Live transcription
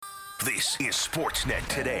This is Sportsnet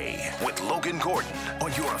Today with Logan Gordon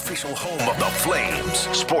on your official home of the Flames.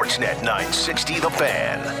 Sportsnet 960 The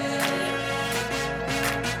Fan.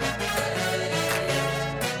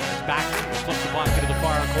 Back, flips the puck into the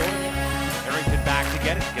far corner. Harrington back to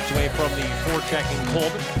get it. Gets away from the forechecking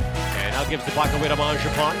Coleman. And now gives the puck away to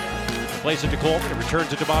Mangiapane. Plays it to Coleman. It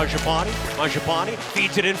returns it to Mangiapane. Mangiapane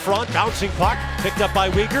feeds it in front. Bouncing puck. Picked up by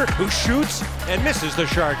Weegar, who shoots and misses the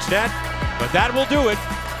Sharks' net. But that will do it.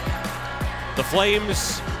 The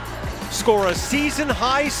Flames score a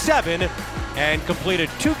season-high 7 and complete a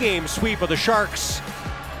 2-game sweep of the Sharks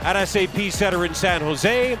at SAP Center in San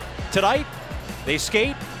Jose. Tonight, they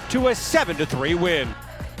skate to a 7-3 win.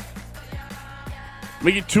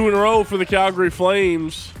 Make it 2 in a row for the Calgary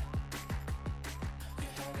Flames.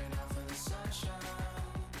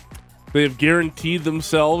 They have guaranteed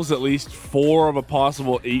themselves at least 4 of a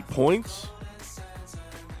possible 8 points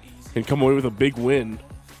and come away with a big win.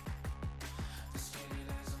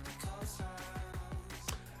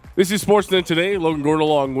 This is Sportsnet Today. Logan Gordon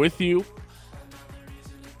along with you.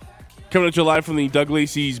 Coming at you live from the Doug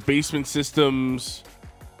Lacey's Basement Systems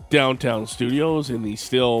downtown studios in the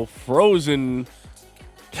still frozen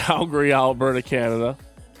Calgary, Alberta, Canada.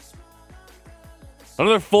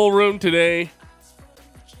 Another full room today.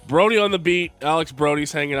 Brody on the beat. Alex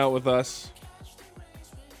Brody's hanging out with us.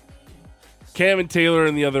 Cam and Taylor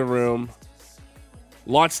in the other room.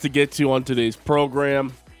 Lots to get to on today's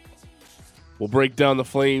program. We'll break down the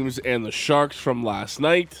Flames and the Sharks from last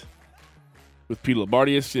night with Peter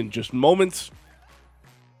Labardius in just moments.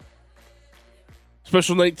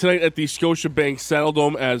 Special night tonight at the Scotiabank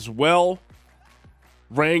Saddledome as well.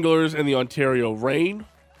 Wranglers and the Ontario Reign.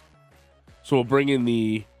 So we'll bring in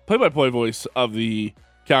the play-by-play voice of the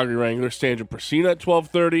Calgary Wranglers, Sandra Prusina at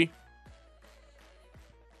 12:30.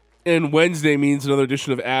 And Wednesday means another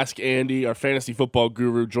edition of Ask Andy. Our fantasy football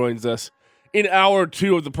guru joins us in hour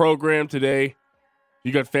 2 of the program today.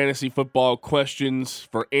 You got fantasy football questions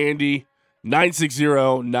for Andy,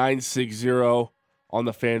 960-960 on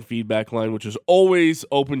the fan feedback line, which is always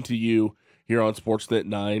open to you here on Sportsnet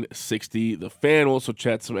 960. The Fan will also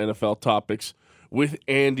chat some NFL topics with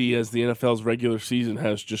Andy as the NFL's regular season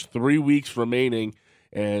has just 3 weeks remaining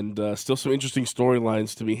and still some interesting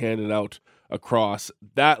storylines to be handed out across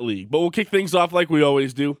that league. But we'll kick things off like we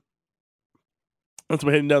always do. Once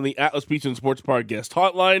we're heading down the Atlas Beach and Sports Bar guest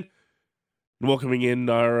hotline and welcoming in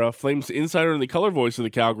our Flames insider and the color voice of the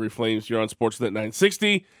Calgary Flames here on Sportsnet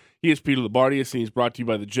 960. He is Peter Labardius, and he's brought to you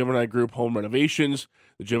by the Gemini Group Home Renovations.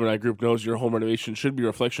 The Gemini Group knows your home renovation should be a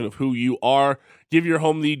reflection of who you are. Give your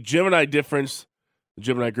home the Gemini difference. The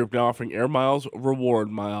Gemini Group now offering air miles, reward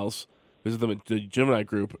miles. Visit them at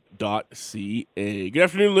geminiGroup.ca. Good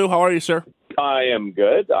afternoon, Lou. How are you, sir? I am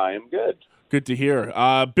good. Good to hear.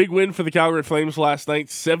 Big win for the Calgary Flames last night,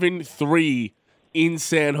 7-3 in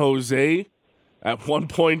San Jose. At one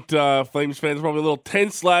point, Flames fans were probably a little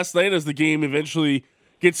tense last night as the game eventually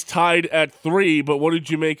gets tied at 3. But what did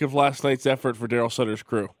you make of last night's effort for Daryl Sutter's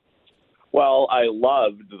crew? Well, I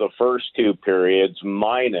loved the first 2 periods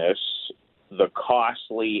minus the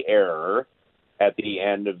costly error at the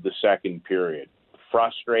end of the second period.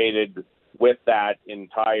 Frustrated with that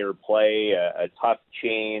entire play, a tough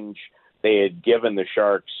change. They had given the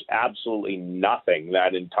Sharks absolutely nothing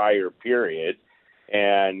that entire period.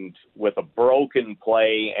 And with a broken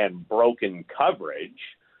play and broken coverage,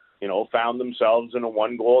 found themselves in a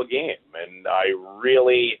 1-goal game. And I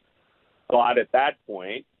really thought at that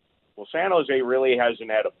point, well, San Jose really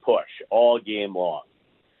hasn't had a push all game long.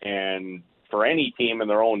 And for any team in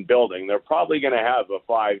their own building, they're probably going to have a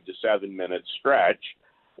 5 to 7 minute stretch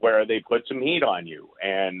where they put some heat on you.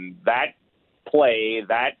 And that play,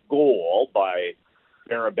 that goal by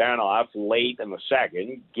Barabanov late in the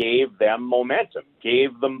second gave them momentum,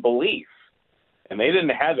 gave them belief. And they didn't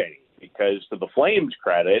have any because, to the Flames'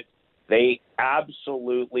 credit, they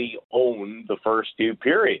absolutely owned the first 2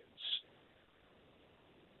 periods.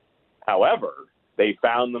 However, they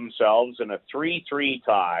found themselves in a 3-3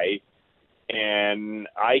 tie, and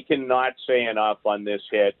I cannot say enough on this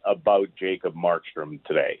hit about Jacob Markstrom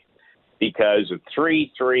today. Because at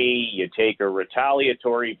 3-3, you take a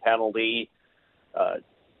retaliatory penalty. The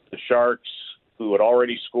Sharks, who had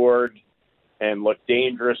already scored and looked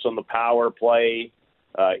dangerous on the power play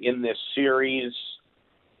in this series,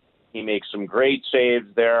 he makes some great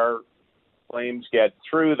saves there. Flames get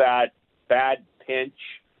through that bad pinch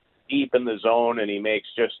deep in the zone, and he makes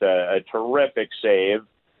just a terrific save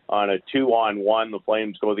on a 2-on-1. The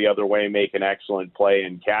Flames go the other way, make an excellent play,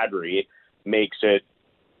 and Kadri makes it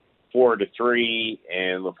 4-3,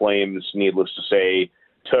 and the Flames, needless to say,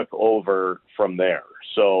 took over from there.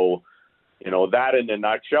 So That in a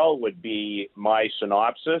nutshell would be my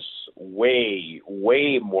synopsis. Way,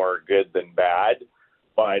 way more good than bad.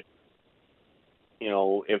 But,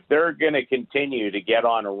 if they're going to continue to get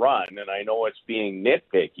on a run, and I know it's being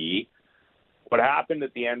nitpicky, what happened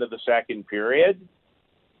at the end of the second period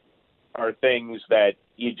are things that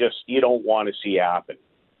you don't want to see happen.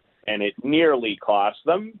 And it nearly cost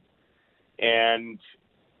them. And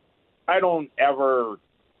I don't ever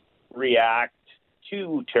react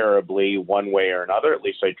too terribly one way or another, at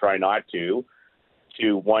least I try not to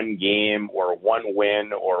one game or one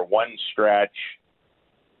win or one stretch.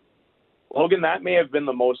 Logan, that may have been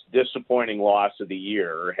the most disappointing loss of the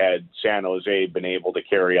year had San Jose been able to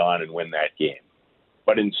carry on and win that game.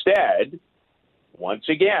 But instead, once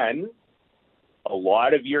again, a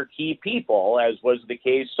lot of your key people, as was the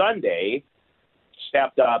case Sunday,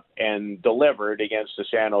 stepped up and delivered against the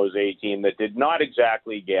San Jose team that did not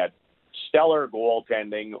exactly get stellar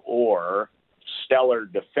goaltending or stellar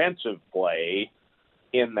defensive play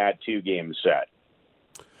in that two-game set.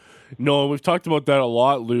 No, we've talked about that a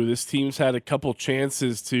lot, Lou. This team's had a couple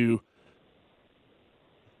chances to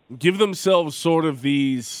give themselves sort of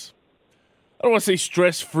these, I don't want to say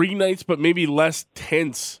stress-free nights, but maybe less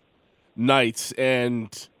tense nights,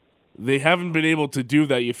 and they haven't been able to do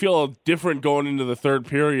that. You feel different going into the third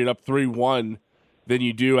period up 3-1 than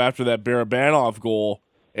you do after that Barabanov goal,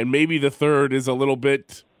 and maybe the third is a little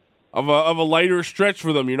bit of a lighter stretch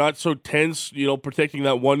for them. You're not so tense, protecting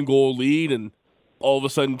that one-goal lead, and all of a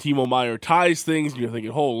sudden Timo Meier ties things, and you're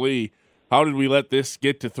thinking, holy, how did we let this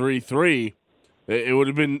get to 3-3? It would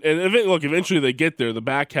have been, and eventually they get there. The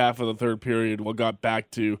back half of the third period got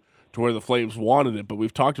back to where the Flames wanted it, but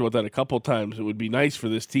we've talked about that a couple of times. It would be nice for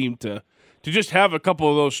this team to just have a couple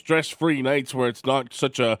of those stress-free nights where it's not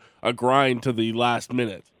such a grind to the last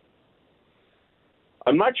minute.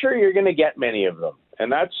 I'm not sure you're going to get many of them.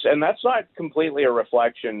 And that's not completely a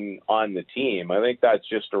reflection on the team. I think that's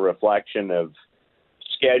just a reflection of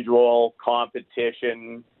schedule,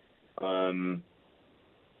 competition. There's,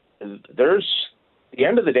 at the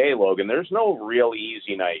end of the day, Logan, there's no real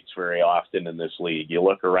easy nights very often in this league. You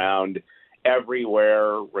look around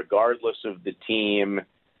everywhere, regardless of the team,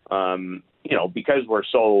 because we're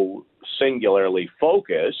so singularly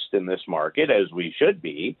focused in this market, as we should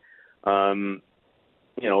be,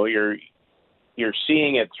 you're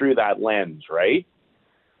seeing it through that lens, right?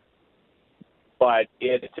 But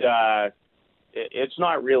it's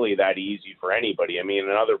not really that easy for anybody. I mean,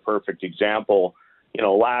 another perfect example,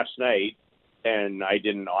 last night, and I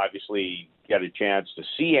didn't obviously get a chance to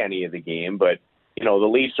see any of the game, but, the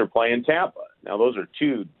Leafs are playing Tampa. Now, those are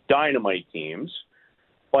two dynamite teams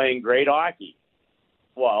playing great hockey.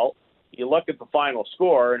 Well, you look at the final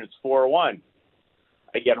score, and it's 4-1.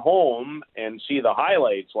 I get home and see the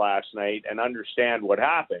highlights last night and understand what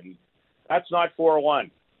happened. That's not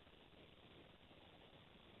 4-1.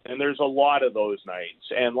 And there's a lot of those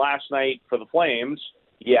nights. And last night for the Flames,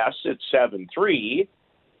 yes, it's 7-3,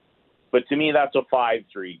 but to me that's a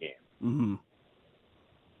 5-3 game. Mm-hmm.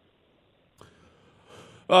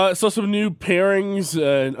 So some new pairings,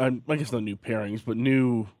 I guess not new pairings, but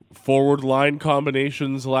new forward line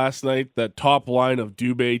combinations last night. That top line of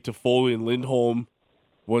Dubé, Toffoli, and Lindholm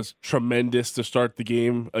was tremendous to start the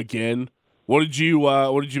game again. What did you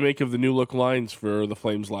make of the new look lines for the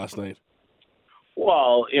Flames last night?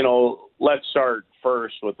 Well, let's start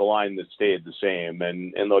first with the line that stayed the same,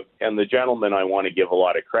 and the gentleman I want to give a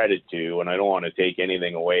lot of credit to, and I don't want to take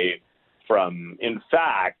anything away from. In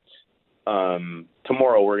fact,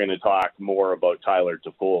 tomorrow we're going to talk more about Tyler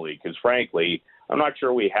Toffoli because, frankly, I'm not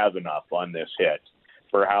sure we have enough on this hit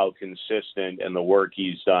for how consistent and the work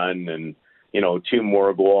he's done, and 2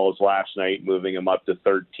 more goals last night, moving him up to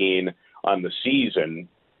 13 on the season.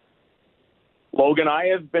 Logan, I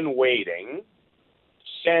have been waiting,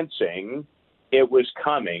 sensing it was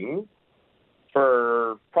coming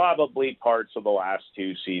for probably parts of the last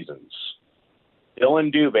 2 seasons.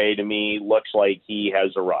 Dylan Dubé, to me, looks like he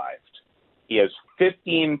has arrived. He has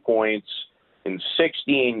 15 points in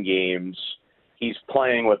 16 games. He's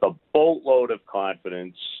playing with a boatload of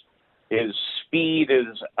confidence. His speed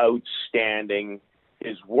is outstanding.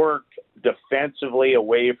 His work defensively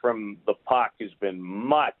away from the puck has been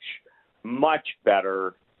much, much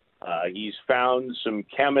better. He's found some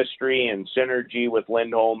chemistry and synergy with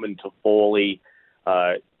Lindholm and Toffoli.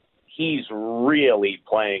 He's really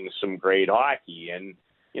playing some great hockey. And,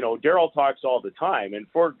 Darryl talks all the time, and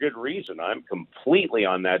for good reason. I'm completely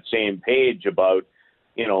on that same page about,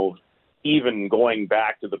 even going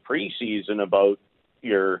back to the preseason about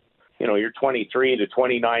your 23 to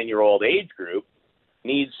 29-year-old age group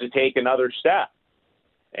needs to take another step.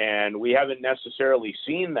 And we haven't necessarily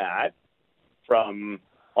seen that from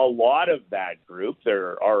a lot of that group.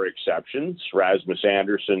 There are exceptions. Rasmus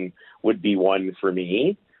Andersson would be one for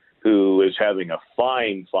me, who is having a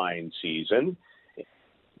fine season.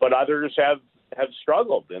 But others have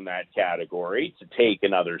struggled in that category to take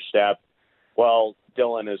another step. Well,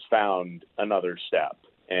 Dylan has found another step.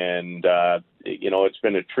 And, it's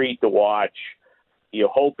been a treat to watch. You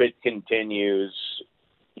hope it continues.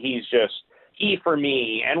 He's just, for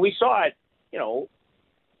me, and we saw it,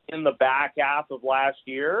 in the back half of last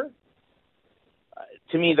year.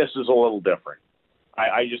 To me, this is a little different.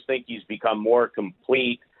 I just think he's become more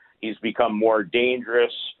complete. He's become more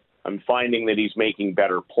dangerous. I'm finding that he's making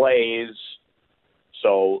better plays.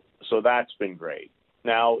 So that's been great.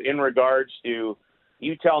 Now, in regards to,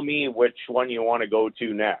 you tell me which one you want to go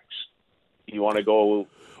to next. You want to go?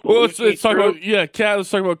 Well, let's talk about let's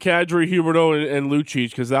talk about Kadri, Huberdeau, and Lucic,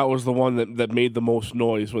 because that was the one that made the most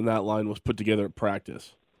noise when that line was put together at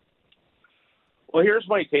practice. Well, here's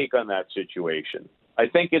my take on that situation. I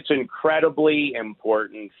think it's incredibly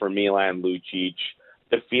important for Milan Lucic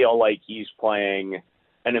to feel like he's playing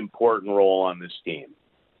an important role on this team.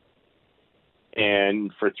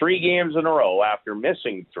 And for 3 games in a row, after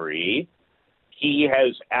missing 3, he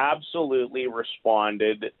has absolutely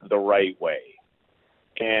responded the right way.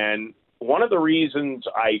 And one of the reasons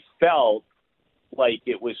I felt like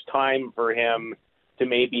it was time for him to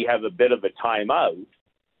maybe have a bit of a timeout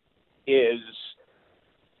is,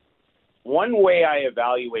 one way I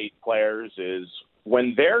evaluate players is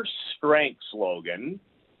when their strengths, Logan,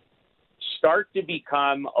 start to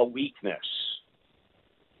become a weakness,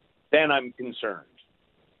 then I'm concerned.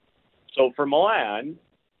 So for Milan,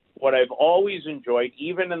 what I've always enjoyed,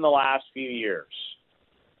 even in the last few years,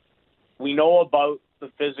 we know about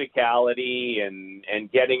the physicality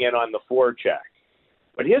and getting in on the forecheck.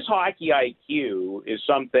 But his hockey IQ is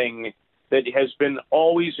something that has been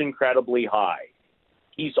always incredibly high.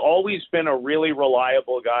 He's always been a really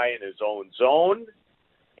reliable guy in his own zone.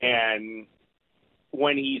 And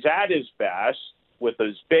when he's at his best, with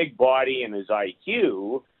his big body and his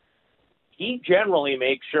IQ, he generally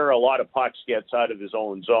makes sure a lot of pucks gets out of his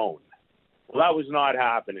own zone. Well, that was not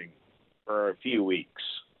happening for a few weeks.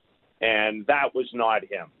 And that was not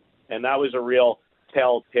him. And that was a real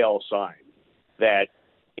telltale sign that,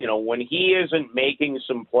 when he isn't making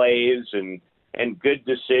some plays and good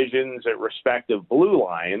decisions at respective blue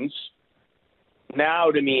lines, now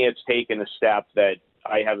to me it's taken a step that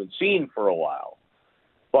I haven't seen for a while.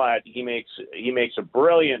 But he makes a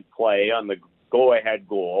brilliant play on the go-ahead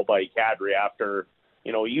goal by Kadri after,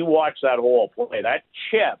 you watch that whole play, that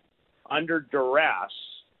chip under duress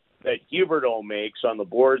that Huberdeau makes on the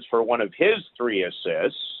boards for one of his 3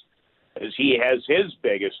 assists, as he has his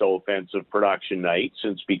biggest offensive production night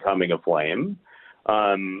since becoming a Flame,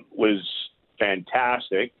 was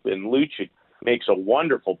fantastic. And Lucic makes a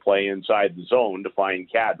wonderful play inside the zone to find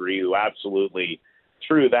Kadri, who absolutely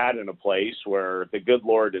threw that in a place where the good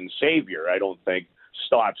Lord and Savior, I don't think,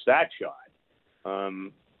 stops that shot.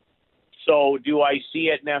 So do I see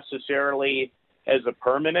it necessarily as a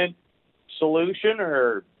permanent solution,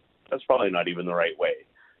 or that's probably not even the right way?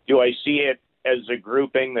 Do I see it as a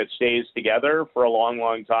grouping that stays together for a long,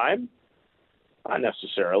 long time? Not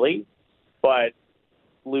necessarily, but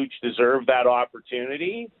Luch deserved that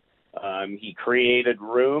opportunity. He created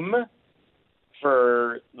room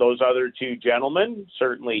for those other 2 gentlemen,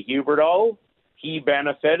 certainly Huberdeau. He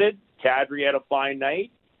benefited. Kadri had a fine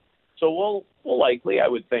night. So we'll likely, I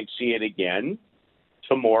would think, see it again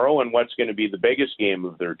tomorrow in what's going to be the biggest game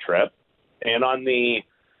of their trip. And on the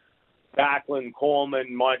Backlund, Coleman,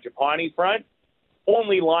 Mangiapane front,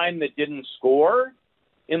 only line that didn't score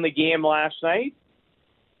in the game last night,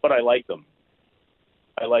 but I like them.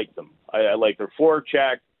 I like their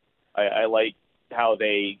forecheck. I like how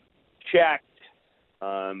they checked.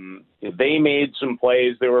 They made some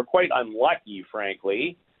plays. They were quite unlucky,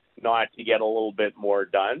 frankly, not to get a little bit more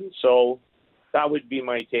done. So that would be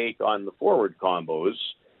my take on the forward combos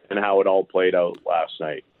and how it all played out last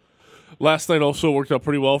night. Last night also worked out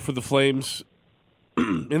pretty well for the Flames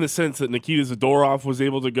in the sense that Nikita Zadorov was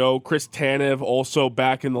able to go. Chris Tanev also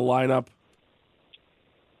back in the lineup.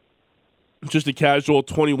 Just a casual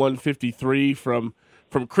 21-53 from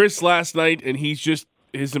Chris last night, and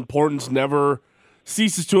his importance never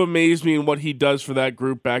ceases to amaze me in what he does for that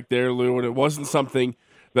group back there, Lou, and it wasn't something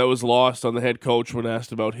that was lost on the head coach when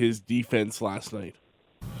asked about his defense last night.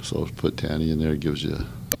 So to put Tanny in there gives you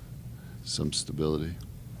some stability.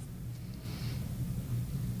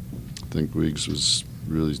 I think Wiggs was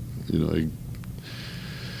really,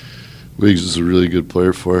 Wiggs is a really good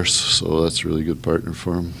player for us, so that's a really good partner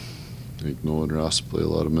for him. I think Noah and Ross play a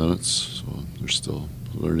lot of minutes, so there's still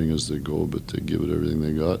learning as they go, but they give it everything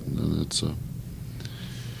they got, and then it's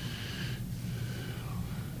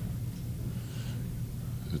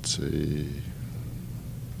a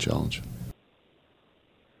challenge.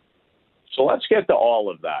 So let's get to all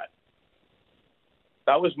of that.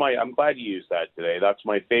 I'm glad you used that today. That's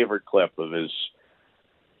my favorite clip of his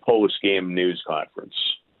post-game news conference.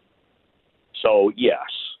 So, yes,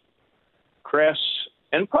 Chris,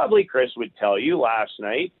 and probably Chris would tell you last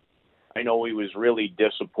night, I know he was really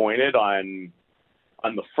disappointed on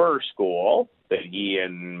the first goal that he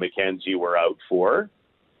and Mackenzie were out for.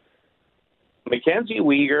 Mackenzie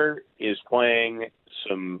Weegar is playing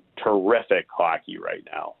some terrific hockey right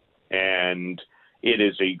now, and it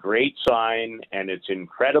is a great sign, and it's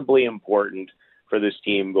incredibly important for this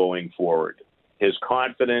team going forward. His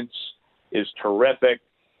confidence is terrific.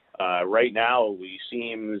 Right now, he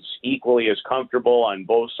seems equally as comfortable on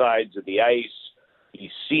both sides of the ice.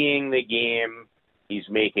 He's seeing the game. He's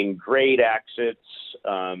making great exits.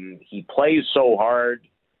 He plays so hard.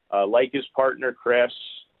 Like his partner, Chris,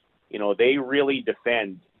 they really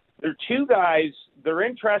defend. They're two guys, they're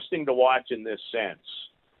interesting to watch in this sense.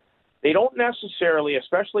 They don't necessarily,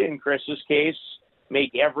 especially in Chris's case,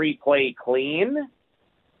 make every play clean.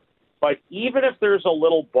 But even if there's a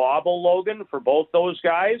little bobble, Logan, for both those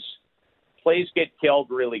guys, plays get killed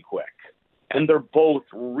really quick. And they're both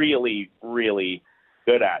really, really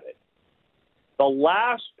good at it. The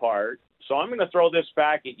last part, so I'm going to throw this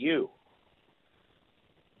back at you.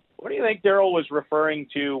 What do you think Darryl was referring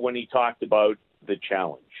to when he talked about the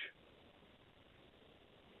challenge?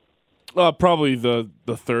 Probably the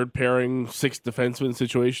third pairing, sixth defenseman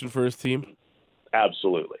situation for his team.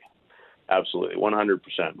 Absolutely.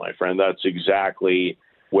 100%, my friend. That's exactly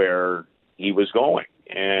where he was going.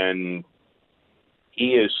 And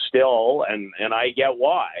he is still, and I get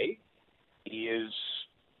why, he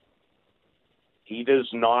does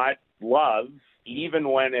not love, even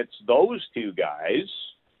when it's those two guys,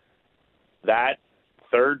 that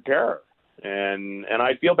third pair. And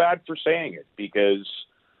I feel bad for saying it because,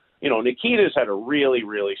 Nikita's had a really,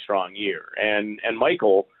 really strong year. And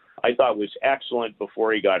Michael, I thought, was excellent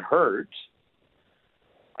before he got hurt.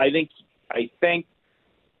 I think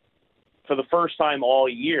for the first time all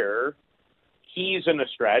year, he's in a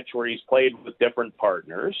stretch where he's played with different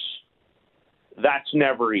partners. That's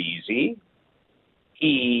never easy.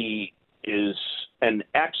 He is an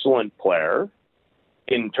excellent player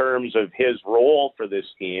in terms of his role for this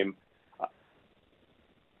team.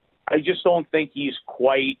 I just don't think he's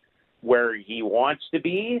quite where he wants to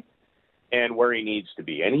be and where he needs to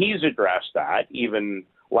be. And he's addressed that even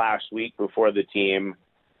last week before the team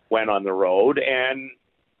went on the road. And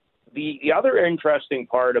the other interesting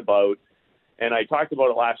part about, and I talked about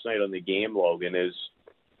it last night on the game, Logan, is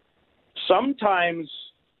sometimes,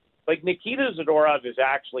 like Nikita Zadorov is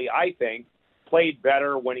actually, I think, played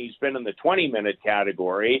better when he's been in the 20-minute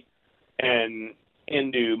category and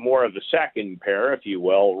into more of the second pair, if you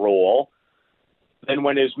will, role, than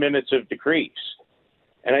when his minutes have decreased.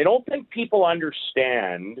 And I don't think people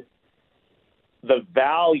understand the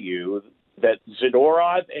value that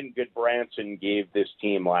Zadorov and Goodbranson gave this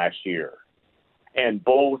team last year. And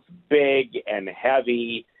both big and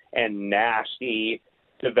heavy and nasty,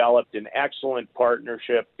 developed an excellent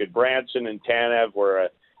partnership. Goodbranson and Tanev were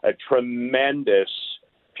a tremendous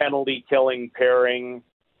penalty-killing pairing,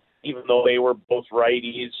 even though they were both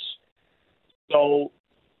righties. So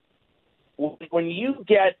when you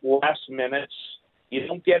get less minutes, you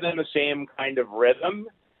don't get in the same kind of rhythm.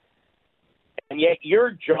 And yet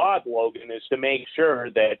your job, Logan, is to make sure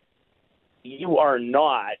that you are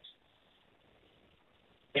not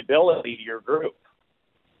ability to your group.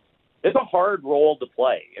 It's a hard role to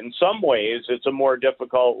play. In some ways, it's a more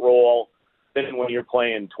difficult role than when you're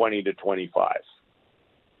playing 20 to 25.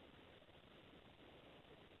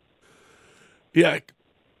 Yeah, it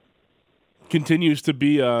continues to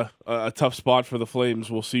be a tough spot for the Flames.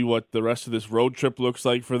 We'll see what the rest of this road trip looks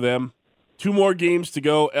like for them. 2 more games to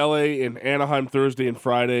go, LA and Anaheim Thursday and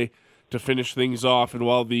Friday to finish things off. And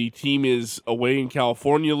while the team is away in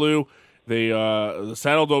California, Lou, the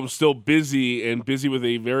Saddle Dome's still busy with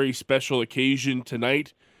a very special occasion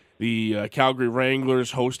tonight. The Calgary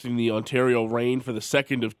Wranglers hosting the Ontario Reign for the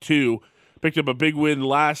second of 2. Picked up a big win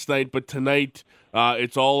last night, but tonight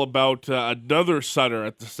it's all about another Sutter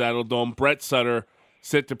at the Saddle Dome. Brett Sutter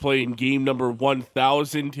set to play in game number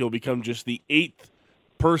 1,000. He'll become just the 8th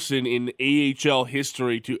person in AHL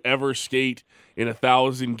history to ever skate in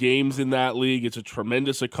 1,000 games in that league. It's a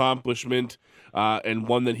tremendous accomplishment and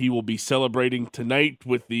one that he will be celebrating tonight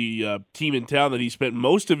with the team in town that he spent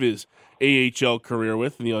most of his AHL career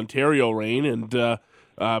with in the Ontario Reign. And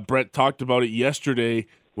Brett talked about it yesterday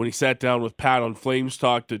when he sat down with Pat on Flames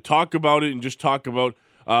Talk to talk about it and just talk about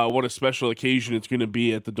what a special occasion it's going to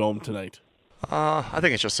be at the Dome tonight. I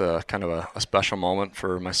think it's just a kind of a special moment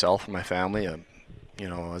for myself and my family.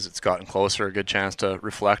 As it's gotten closer, a good chance to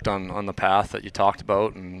reflect on the path that you talked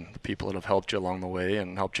about and the people that have helped you along the way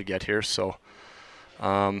and helped you get here. So,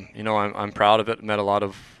 I'm proud of it. Met a lot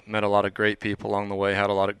of great people along the way. Had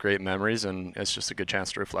a lot of great memories, and it's just a good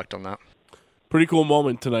chance to reflect on that. Pretty cool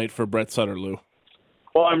moment tonight for Brett Sutter, Lou.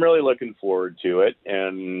 Well, I'm really looking forward to it,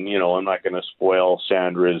 and I'm not going to spoil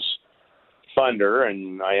Sandra's thunder,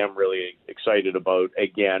 and I am really excited about,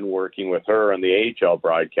 again, working with her on the AHL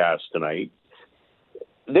broadcast tonight.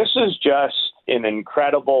 This is just an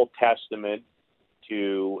incredible testament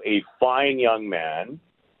to a fine young man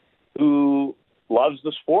who loves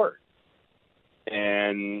the sport.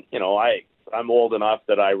 And, I'm old enough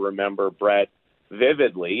that I remember Brett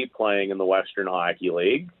vividly playing in the Western Hockey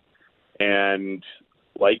League. And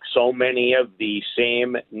like so many of the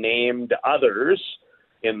same named others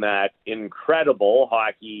in that incredible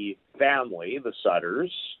hockey family, the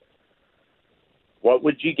Sutters, what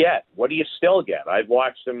would you get? What do you still get? I've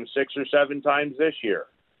watched him 6 or 7 times this year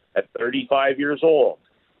at 35 years old.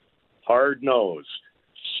 Hard-nosed,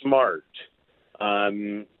 smart,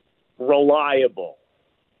 reliable,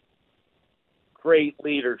 great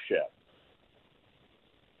leadership.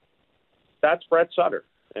 That's Brett Sutter.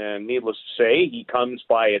 And needless to say, he comes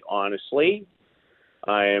by it honestly.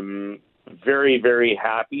 I'm very, very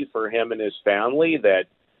happy for him and his family that,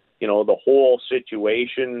 the whole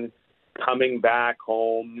situation coming back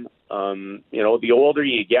home, the older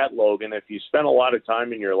you get, Logan, if you spend a lot of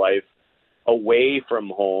time in your life away from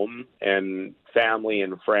home and family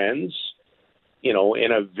and friends,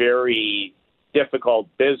 in a very difficult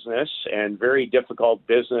business and very difficult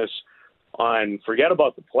business on, forget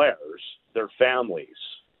about the players, their families.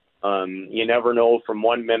 You never know from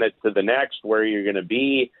one minute to the next where you're going to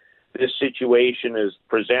be. This situation has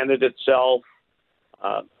presented itself.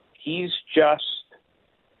 He's just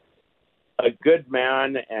a good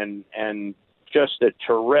man and just a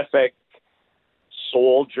terrific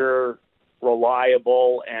soldier,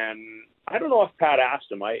 reliable. And I don't know if Pat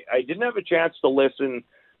asked him. I didn't have a chance to listen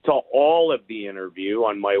to all of the interview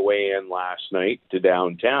on my way in last night to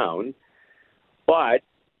downtown, but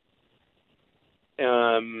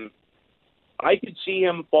I could see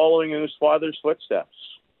him following in his father's footsteps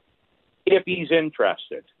if he's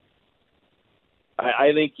interested.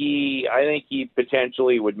 I think he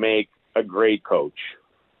potentially would make a great coach.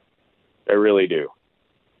 I really do.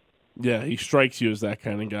 Yeah, he strikes you as that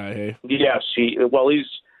kind of guy, hey? Yes, he's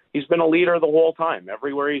been a leader the whole time,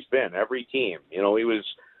 everywhere he's been, every team. He was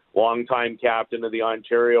longtime captain of the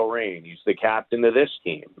Ontario Reign. He's the captain of this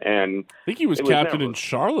team, and I think he was captain in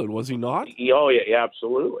Charlotte, was he not? Oh yeah,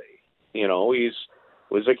 absolutely. He's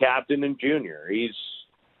was a captain in junior. He's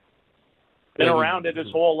been around it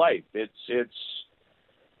his whole life.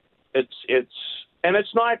 And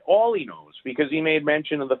it's not all he knows, because he made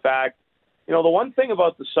mention of the fact, the one thing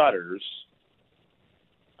about the Sutters,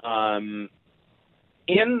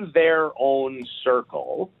 in their own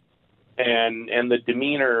circle, and the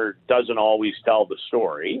demeanor doesn't always tell the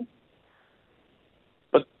story.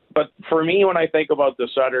 But for me, when I think about the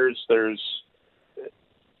Sutters, there's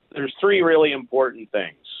 3 really important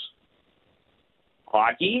things: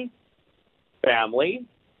 hockey, family,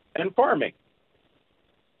 and farming.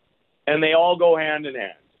 And they all go hand in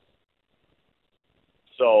hand.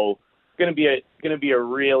 So it's going to be a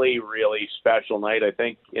really, really special night. I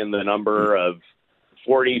think in the number of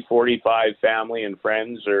 40, 45 family and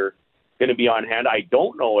friends are going to be on hand. I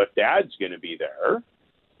don't know if Dad's going to be there.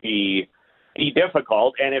 Be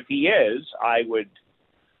difficult. And if he is, I would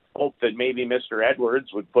hope that maybe Mr.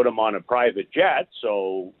 Edwards would put him on a private jet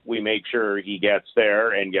so we make sure he gets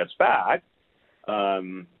there and gets back.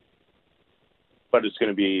 But it's going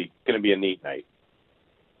to be a neat night.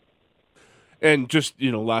 And just,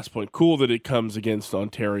 last point, cool that it comes against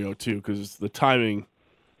Ontario too, because the timing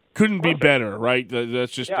couldn't be better, right?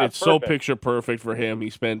 That's just, it's perfect. So picture perfect for him. He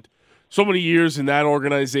spent so many years in that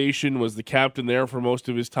organization, was the captain there for most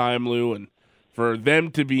of his time, Lou, and for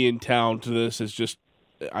them to be in town to this is just,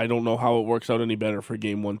 I don't know how it works out any better for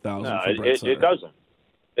Game 1000. No, for Brett Sutter. It doesn't.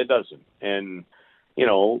 It doesn't. And,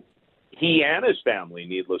 he and his family,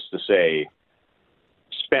 needless to say,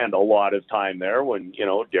 spent a lot of time there when,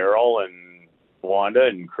 Daryl and Wanda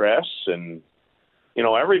and Chris and,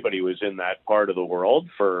 everybody was in that part of the world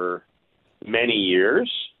for many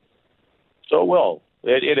years. So, well,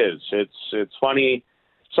 it is. It's funny.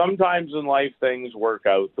 Sometimes in life things work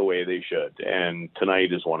out the way they should, and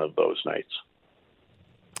tonight is one of those nights.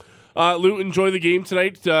 Lou, enjoy the game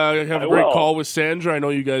tonight. Have a great call with Sandra. I know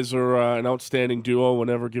you guys are an outstanding duo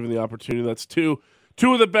whenever given the opportunity. That's two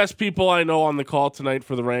of the best people I know on the call tonight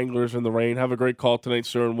for the Wranglers in the rain. Have a great call tonight,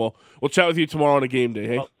 sir, and we'll chat with you tomorrow on a game day,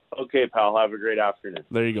 hey? Okay, pal. Have a great afternoon.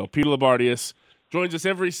 There you go. Peter Labardius joins us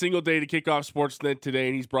every single day to kick off Sportsnet today,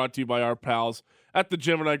 and he's brought to you by our pals at the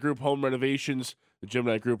Gemini Group Home Renovations. The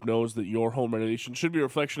Gemini Group knows that your home renovation should be a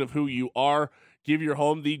reflection of who you are. Give your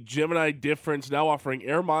home the Gemini difference, now offering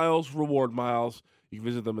air miles, reward miles. You can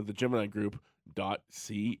visit them at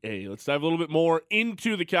thegeminigroup.ca. Let's dive a little bit more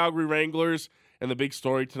into the Calgary Wranglers and the big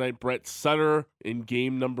story tonight. Brett Sutter in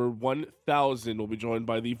game number 1,000 will be joined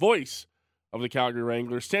by the voice of the Calgary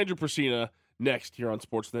Wranglers, Sandra Prusina, next here on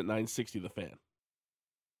Sportsnet 960 The Fan.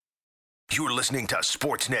 You're listening to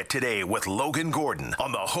Sportsnet Today with Logan Gordon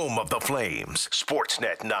on the home of the Flames.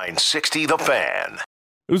 Sportsnet 960 The Fan.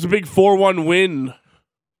 It was a big 4-1 win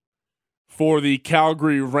for the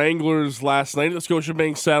Calgary Wranglers last night at the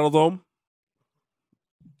Scotiabank Saddledome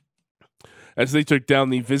as they took down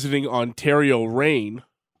the visiting Ontario Reign.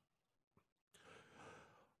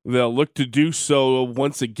 They'll look to do so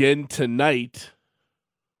once again tonight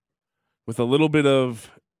with a little bit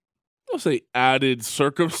of, I'll say, added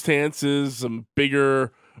circumstances, some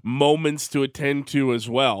bigger moments to attend to as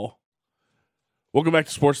well. Welcome back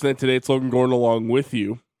to Sportsnet Today. It's Logan Gordon along with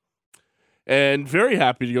you. And very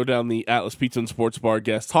happy to go down the Atlas Pizza and Sports Bar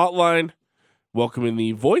guest hotline, welcoming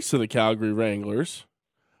the voice of the Calgary Wranglers.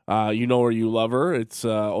 You know her, you love her. It's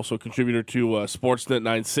also a contributor to Sportsnet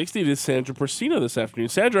 960. It is Sandra Prusina this afternoon.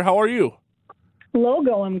 Sandra, how are you?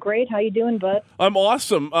 Logo, I'm great. How you doing, bud? I'm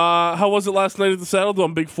awesome. How was it last night at the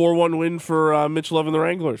Saddledome? Big 4-1 win for Mitch Love and the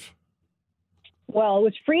Wranglers. Well, it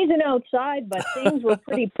was freezing outside, but things were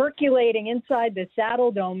pretty percolating inside the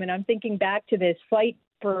Saddledome, and I'm thinking back to this fight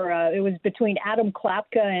it was between Adam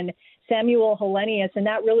Klapka and Samuel Hellenius, and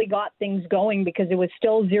that really got things going because it was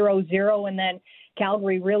still 0-0, and then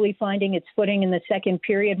Calgary really finding its footing in the second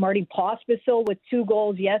period. Marty Pospisil with 2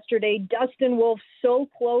 goals yesterday. Dustin Wolf so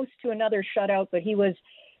close to another shutout, but he was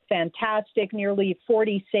fantastic, nearly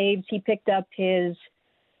 40 saves. He picked up his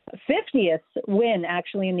 50th win,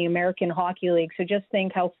 actually, in the American Hockey League. So just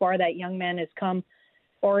think how far that young man has come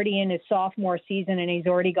already in his sophomore season, and he's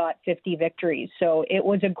already got 50 victories. So it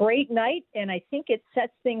was a great night, and I think it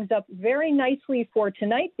sets things up very nicely for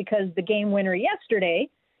tonight because the game winner yesterday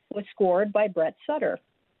was scored by Brett Sutter.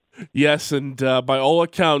 Yes, and by all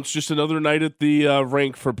accounts, just another night at the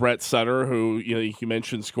rink for Brett Sutter, who you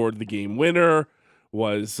mentioned scored the game winner,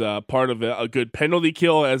 was part of a good penalty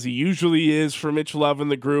kill, as he usually is for Mitch Love in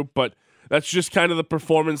the group, but that's just kind of the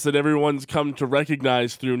performance that everyone's come to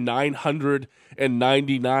recognize through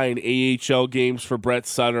 999 AHL games for Brett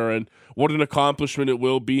Sutter, and what an accomplishment it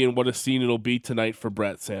will be and what a scene it'll be tonight for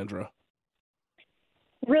Brett, Sandra.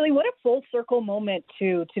 Really, what a full circle moment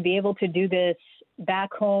to be able to do this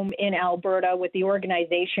back home in Alberta with the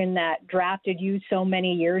organization that drafted you so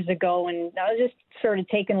many years ago. And I was just sort of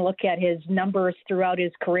taking a look at his numbers throughout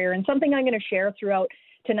his career, and something I'm going to share throughout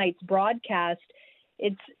tonight's broadcast.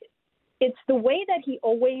 It's the way that he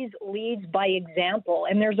always leads by example.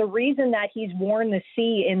 And there's a reason that he's worn the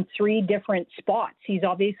C in 3 different spots. He's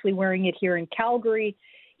obviously wearing it here in Calgary.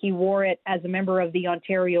 He wore it as a member of the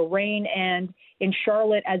Ontario Reign and in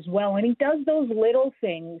Charlotte as well. And he does those little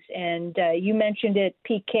things. And you mentioned it,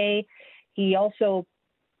 PK. He also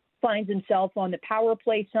finds himself on the power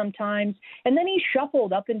play sometimes. And then he's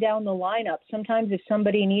shuffled up and down the lineup. Sometimes if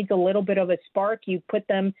somebody needs a little bit of a spark, you put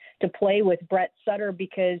them to play with Brett Sutter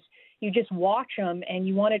because you just watch him and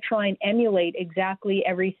you want to try and emulate exactly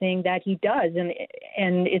everything that he does. And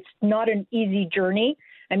it's not an easy journey.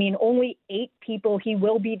 I mean, only 8 people. He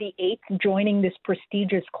will be the 8th joining this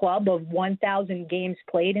prestigious club of 1,000 games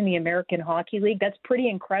played in the American Hockey League. That's pretty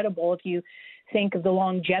incredible if you think of the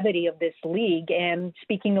longevity of this league. And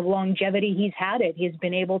speaking of longevity, he's had it. He's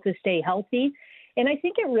been able to stay healthy. And I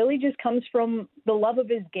think it really just comes from the love of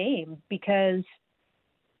his game, because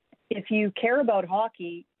if you care about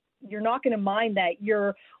hockey, you're not going to mind that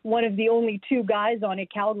you're one of the only 2 guys on a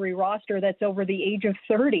Calgary roster that's over the age of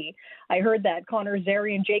 30. I heard that Connor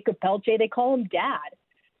Zary and Jacob Pelche, they call him dad.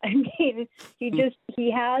 I mean,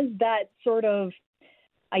 he has that sort of,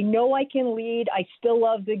 I know I can lead, I still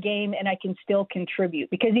love the game, and I can still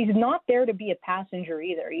contribute, because he's not there to be a passenger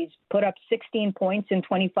either. He's put up 16 points in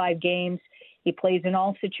 25 games. He plays in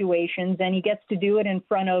all situations, and he gets to do it in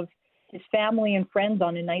front of his family and friends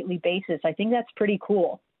on a nightly basis. I think that's pretty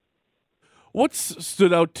cool. What's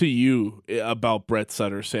stood out to you about Brett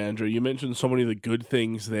Sutter, Sandra? You mentioned so many of the good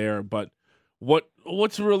things there, but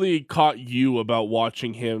what's really caught you about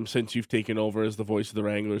watching him since you've taken over as the voice of the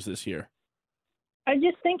Wranglers this year? I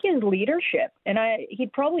just think his leadership, and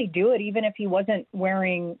he'd probably do it even if he wasn't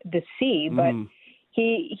wearing the C, but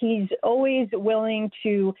he's always willing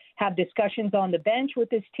to have discussions on the bench with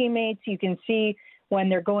his teammates. You can see when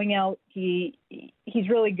they're going out, he's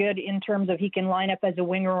really good in terms of he can line up as a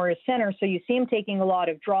winger or a center. So you see him taking a lot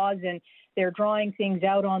of draws, and they're drawing things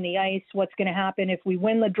out on the ice. What's going to happen if we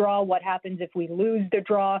win the draw? What happens if we lose the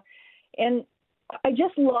draw? And I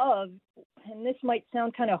just love, and this might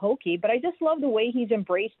sound kind of hokey, but I just love the way he's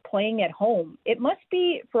embraced playing at home. It must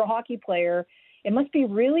be, for a hockey player, it must be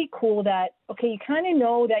really cool that, okay, you kind of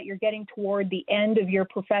know that you're getting toward the end of your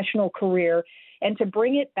professional career, and to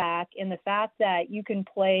bring it back in the fact that you can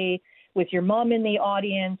play with your mom in the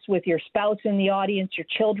audience, with your spouse in the audience, your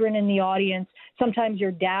children in the audience. Sometimes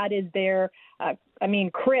your dad is there.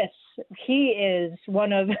 Chris, he is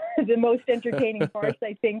one of the most entertaining parts,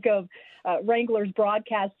 I think, of Wranglers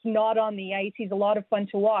broadcasts, not on the ice. He's a lot of fun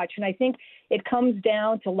to watch. And I think it comes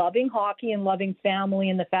down to loving hockey and loving family,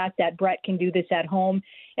 and the fact that Brett can do this at home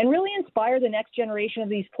and really inspire the next generation of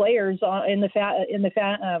these players in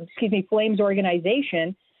the Flames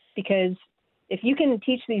organization. Because if you can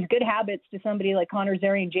teach these good habits to somebody like Connor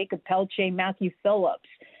Zary and Jacob Pelche, Matthew Phillips,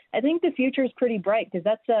 I think the future is pretty bright, because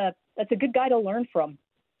that's a good guy to learn from.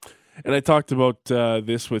 And I talked about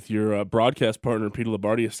this with your broadcast partner, Peter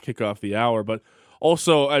Labardius, to kick off the hour. But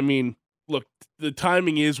also, look, the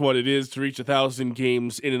timing is what it is. To reach 1,000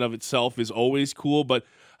 games in and of itself is always cool. But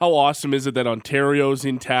how awesome is it that Ontario's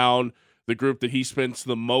in town, the group that he spends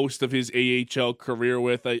the most of his AHL career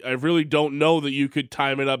with? I really don't know that you could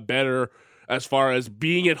time it up better as far as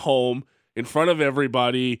being at home in front of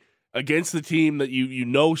everybody against the team that you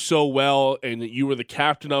know so well and that you were the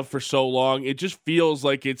captain of for so long. It just feels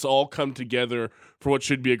like it's all come together for what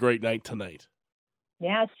should be a great night tonight.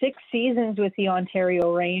 Yeah, 6 seasons with the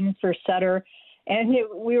Ontario Reign for Sutter. And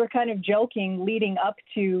we were kind of joking leading up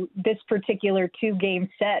to this particular 2-game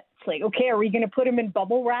set. It's like, okay, are we going to put him in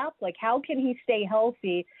bubble wrap? Like, how can he stay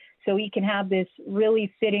healthy so he can have this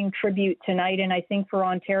really fitting tribute tonight? And I think for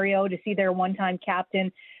Ontario to see their one-time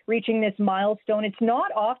captain reaching this milestone, it's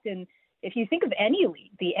not often, if you think of any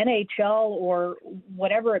league, the NHL or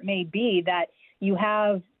whatever it may be, that you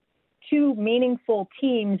have 2 meaningful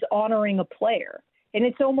teams honoring a player. And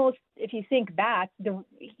it's almost, if you think back,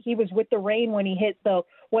 he was with the Reign when he hit the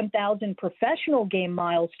 1,000 professional game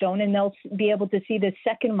milestone, and they'll be able to see the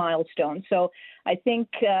second milestone. So I think,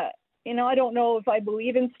 I don't know if I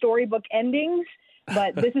believe in storybook endings,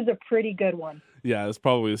 but this is a pretty good one. Yeah, it's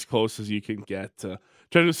probably as close as you can get.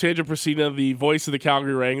 Chatting with Sandra Prusina, the voice of the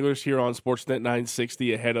Calgary Wranglers, here on Sportsnet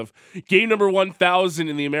 960, ahead of game number 1,000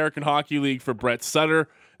 in the American Hockey League for Brett Sutter.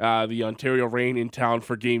 The Ontario Reign in town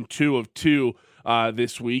for game 2 of 2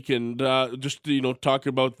 this week. And just talk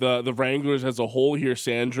about the Wranglers as a whole here,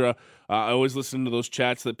 Sandra. I always listen to those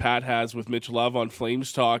chats that Pat has with Mitch Love on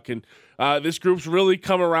Flames Talk. And this group's really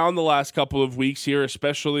come around the last couple of weeks here,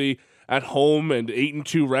 especially at home, and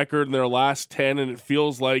 8-2 record in their last 10. And it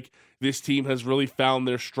feels like this team has really found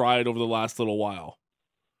their stride over the last little while.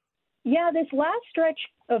 Yeah, this last stretch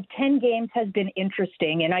of 10 games has been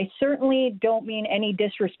interesting, and I certainly don't mean any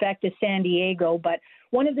disrespect to San Diego, but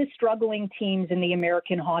one of the struggling teams in the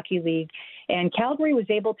American Hockey League, and Calgary was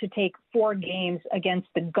able to take 4 games against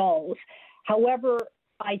the Gulls. However,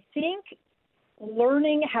 I think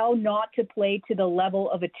learning how not to play to the level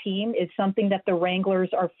of a team is something that the Wranglers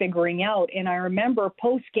are figuring out. And I remember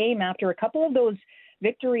post-game, after a couple of those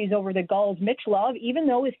victories over the Gulls, Mitch Love, even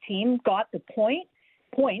though his team got the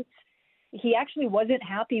points, he actually wasn't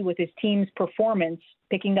happy with his team's performance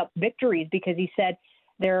picking up victories, because he said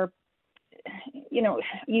you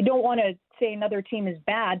don't want to say another team is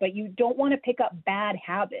bad, but you don't want to pick up bad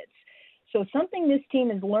habits. So something this team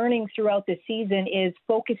is learning throughout the season is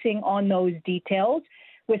focusing on those details.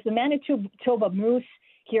 With the Manitoba Moose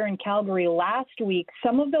here in Calgary last week,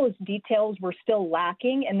 some of those details were still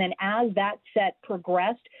lacking. And then as that set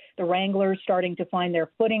progressed, the Wranglers starting to find their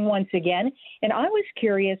footing once again. And I was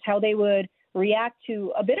curious how they would react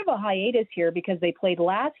to a bit of a hiatus here, because they played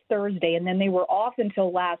last Thursday and then they were off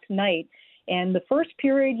until last night. And the first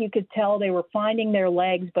period, you could tell they were finding their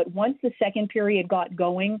legs. But once the second period got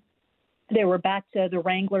going, they were back to the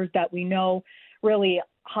Wranglers that we know, really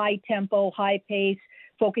high tempo, high pace,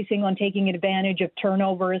 focusing on taking advantage of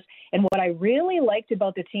turnovers. And what I really liked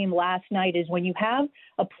about the team last night is when you have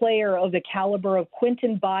a player of the caliber of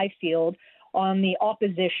Quinton Byfield on the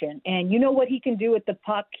opposition, and you know what he can do with the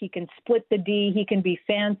puck. He can split the D. He can be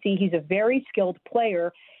fancy. He's a very skilled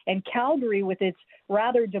player. And Calgary, with its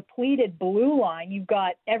rather depleted blue line, you've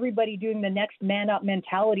got everybody doing the next man up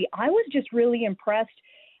mentality. I was just really impressed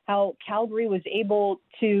how Calgary was able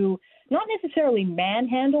to not necessarily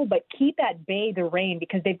manhandle, but keep at bay the Reign,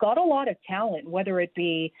 because they've got a lot of talent, whether it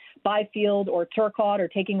be Byfield or Turcotte, or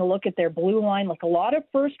taking a look at their blue line, like a lot of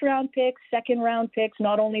first-round picks, second-round picks,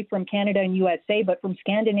 not only from Canada and USA, but from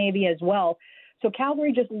Scandinavia as well. So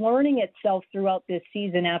Calgary just learning itself throughout this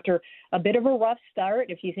season after a bit of a rough start,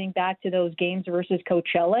 if you think back to those games versus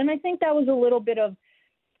Coachella. And I think that was a little bit of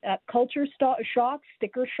culture shock,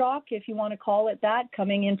 sticker shock, if you want to call it that,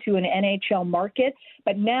 coming into an NHL market.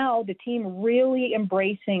 But now the team really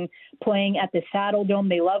embracing playing at the Saddle Dome.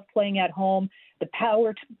 They love playing at home. The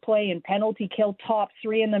power play and penalty kill, top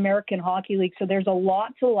 3 in the American Hockey League. So there's a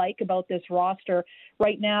lot to like about this roster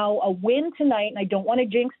right now. A win tonight, and I don't want to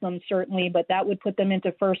jinx them, certainly, but that would put them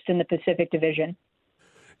into first in the Pacific Division.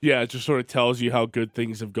 Yeah, it just sort of tells you how good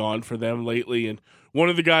things have gone for them lately. And one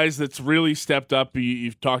of the guys that's really stepped up,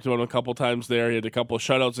 you've talked about him a couple times there. He had a couple of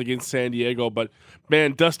shutouts against San Diego. But,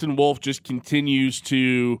 man, Dustin Wolf just continues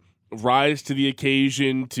to rise to the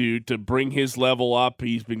occasion, to bring his level up.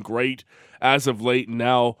 He's been great as of late. And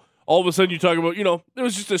now, all of a sudden, you talk about, it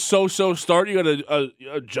was just a so-so start. You got to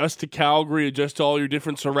adjust to Calgary, adjust to all your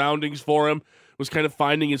different surroundings for him. Was kind of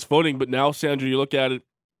finding his footing. But now, Sandra, you look at it,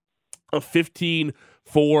 a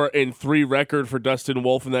 15-4-3 record for Dustin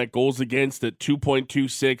Wolf, and that goals against at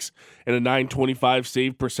 2.26 and a 925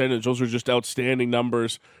 save percentage. Those are just outstanding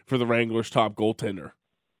numbers for the Wranglers' top goaltender.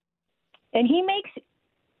 And he makes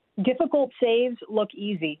difficult saves look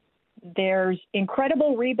easy. There's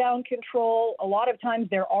incredible rebound control. A lot of times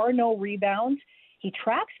there are no rebounds. He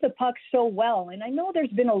tracks the puck so well. And I know there's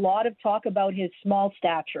been a lot of talk about his small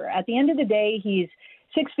stature. At the end of the day, he's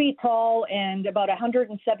 6 feet tall and about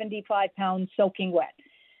 175 pounds soaking wet.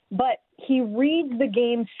 But he reads the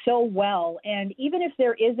game so well, and even if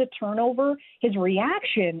there is a turnover, his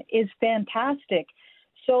reaction is fantastic.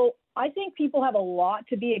 So I think people have a lot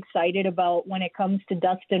to be excited about when it comes to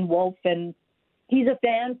Dustin Wolf, and he's a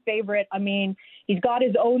fan favorite. I mean, he's got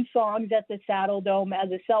his own songs at the Saddle Dome.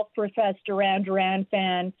 As a self-professed Duran Duran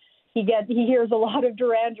fan, he hears a lot of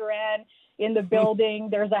Duran Duran in the building.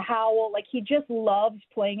 There's a howl. Like, he just loves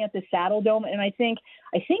playing at the Saddle Dome. And I think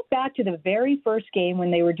back to the very first game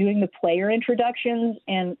when they were doing the player introductions,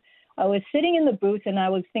 and I was sitting in the booth and I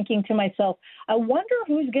was thinking to myself, I wonder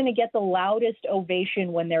who's going to get the loudest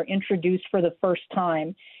ovation when they're introduced for the first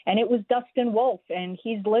time. And it was Dustin Wolf, and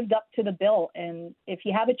he's lived up to the bill. And if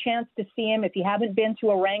you have a chance to see him, if you haven't been to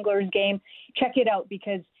a Wranglers game, check it out,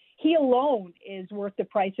 because he alone is worth the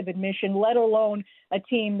price of admission, let alone a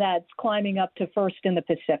team that's climbing up to first in the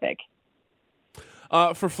Pacific.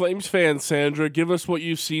 For Flames fans, Sandra, give us what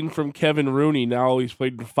you've seen from Kevin Rooney. Now he's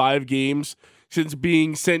played 5 games since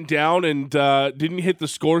being sent down and didn't hit the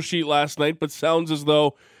score sheet last night, but sounds as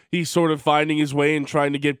though he's sort of finding his way and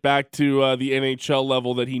trying to get back to the NHL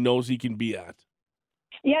level that he knows he can be at.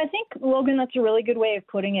 Yeah, I think, Logan, that's a really good way of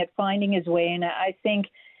putting it, finding his way. And I think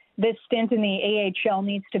this stint in the AHL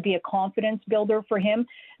needs to be a confidence builder for him.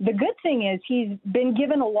 The good thing is he's been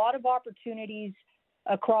given a lot of opportunities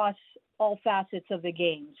across all facets of the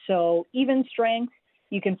game. So even strength,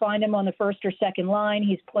 you can find him on the first or second line.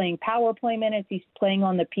 He's playing power play minutes. He's playing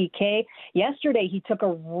on the PK. Yesterday, he took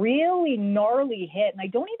a really gnarly hit, and I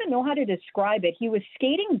don't even know how to describe it. He was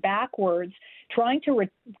skating backwards, trying to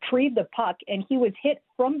retrieve the puck, and he was hit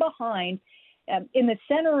from behind in the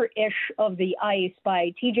center-ish of the ice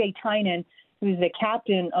by TJ Tynan, who's the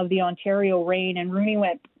captain of the Ontario Reign, and Rooney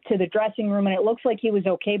went to the dressing room, and it looks like he was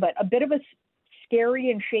okay, but a bit of a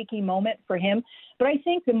scary and shaky moment for him. But I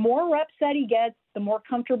think the more reps that he gets, the more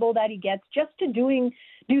comfortable that he gets just to do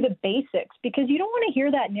the basics, because you don't want to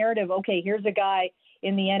hear that narrative, okay, here's a guy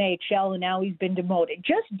in the NHL and now he's been demoted.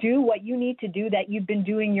 Just do what you need to do that you've been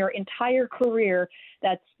doing your entire career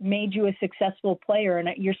that's made you a successful player. And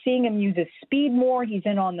you're seeing him use his speed more. He's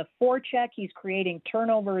in on the forecheck. He's creating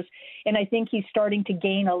turnovers. And I think he's starting to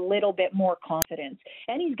gain a little bit more confidence.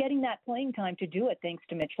 And he's getting that playing time to do it thanks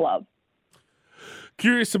to Mitch Love.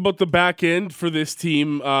 Curious about the back end for this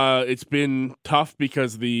team. It's been tough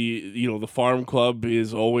because the farm club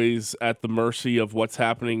is always at the mercy of what's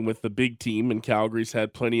happening with the big team, and Calgary's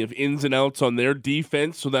had plenty of ins and outs on their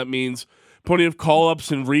defense, so that means plenty of call-ups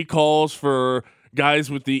and recalls for guys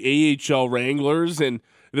with the AHL Wranglers, and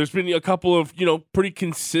there's been a couple of pretty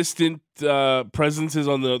consistent presences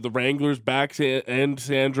on the Wranglers' backs and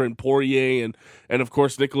Sandra and Poirier and of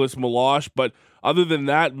course Nicholas Milosh, but other than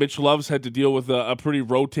that, Mitch Love's had to deal with a pretty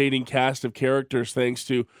rotating cast of characters thanks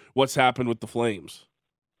to what's happened with the Flames.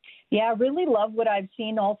 Yeah, I really love what I've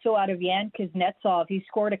seen also out of Jan Kuznetsov. He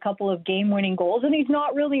scored a couple of game-winning goals, and he's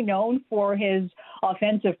not really known for his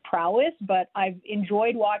offensive prowess, but I've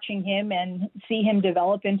enjoyed watching him and see him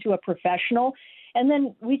develop into a professional. And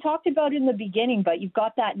then we talked about in the beginning, but you've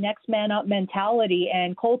got that next man up mentality,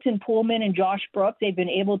 and Colton Poolman and Josh Brook, they've been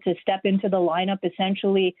able to step into the lineup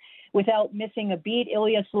essentially without missing a beat.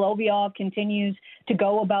 Ilya Solovyov continues to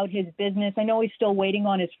go about his business. I know he's still waiting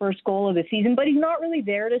on his first goal of the season, but he's not really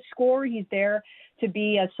there to score. He's there to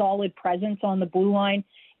be a solid presence on the blue line.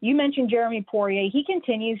 You mentioned Jeremy Poirier. He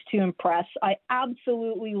continues to impress. I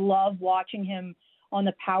absolutely love watching him on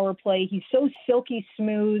the power play. He's so silky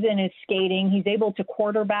smooth in his skating. He's able to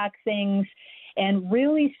quarterback things and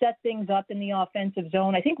really set things up in the offensive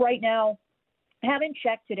zone. I think right now, I haven't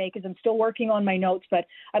checked today because I'm still working on my notes, but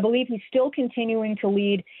I believe he's still continuing to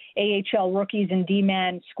lead AHL rookies in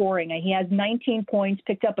D-man scoring. He has 19 points,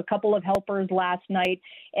 picked up a couple of helpers last night.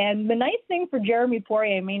 And the nice thing for Jeremy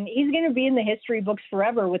Poirier, I mean, he's going to be in the history books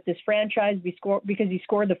forever with this franchise because he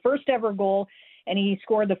scored the first ever goal and he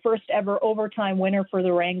scored the first ever overtime winner for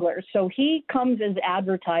the Wranglers. So he comes as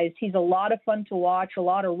advertised. He's a lot of fun to watch, a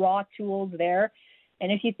lot of raw tools there.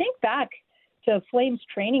 And if you think back to Flames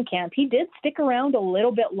training camp, he did stick around a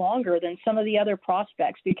little bit longer than some of the other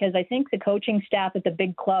prospects because I think the coaching staff at the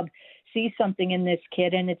big club sees something in this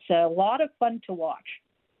kid, and it's a lot of fun to watch.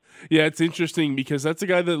 Yeah, it's interesting because that's a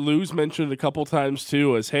guy that Lou's mentioned a couple times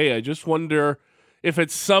too as, hey, I just wonder if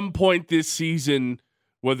at some point this season,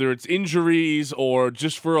 whether it's injuries or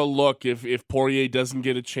just for a look, if Poirier doesn't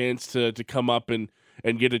get a chance to come up and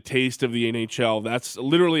get a taste of the NHL. That's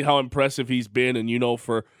literally how impressive he's been, and you know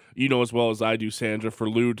as well as I do, Sandra, for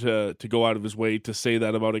Lou to go out of his way to say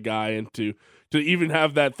that about a guy and to even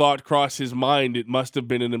have that thought cross his mind, it must have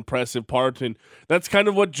been an impressive part. And that's kind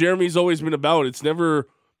of what Jeremy's always been about. It's never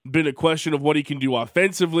been a question of what he can do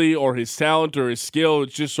offensively or his talent or his skill.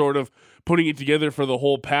 It's just sort of putting it together for the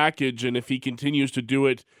whole package. And if he continues to do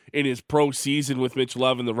it in his pro season with Mitch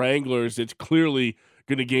Love and the Wranglers, it's clearly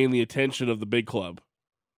going to gain the attention of the big club.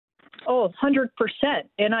 Oh, 100%.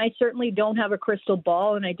 And I certainly don't have a crystal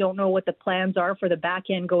ball, and I don't know what the plans are for the back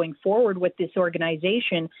end going forward with this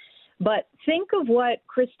organization. But think of what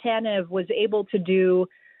Chris Tanev was able to do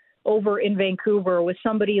over in Vancouver with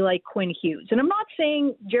somebody like Quinn Hughes. And I'm not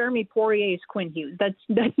saying Jeremy Poirier is Quinn Hughes.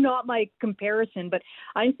 That's not my comparison. But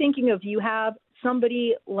I'm thinking of you have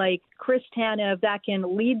somebody like Chris Tanev that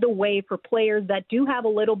can lead the way for players that do have a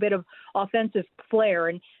little bit of offensive flair,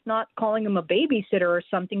 and not calling him a babysitter or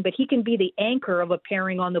something, but he can be the anchor of a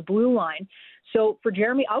pairing on the blue line. So for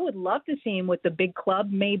Jeremy, I would love to see him with the big club,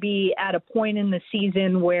 maybe at a point in the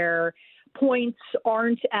season where points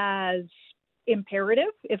aren't as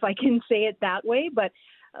imperative, if I can say it that way. But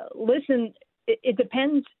listen, it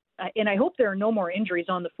depends, and I hope there are no more injuries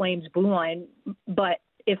on the Flames blue line, but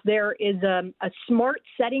if there is a smart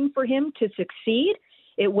setting for him to succeed,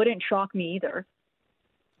 it wouldn't shock me either.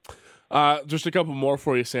 Just a couple more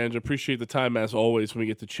for you, Sandra. Appreciate the time as always when we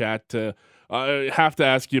get to chat. I have to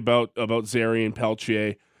ask you about Zary and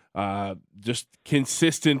Peltier. Just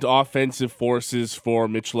consistent offensive forces for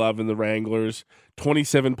Mitch Love and the Wranglers.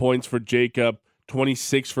 27 points for Jacob,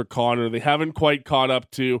 26 for Connor. They haven't quite caught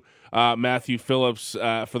up to Matthew Phillips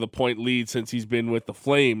for the point lead since he's been with the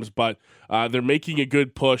Flames, but they're making a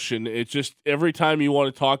good push, and it's just every time you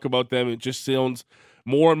want to talk about them, it just sounds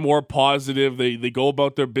more and more positive. They go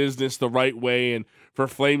about their business the right way, and for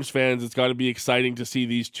Flames fans, it's got to be exciting to see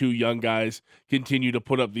these two young guys continue to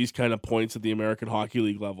put up these kind of points at the American Hockey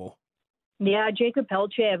League level. Yeah, Jacob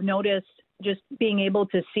Peltier, I've noticed just being able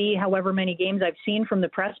to see however many games I've seen from the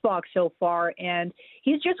press box so far, and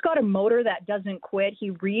he's just got a motor that doesn't quit. He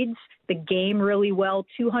reads the game really well,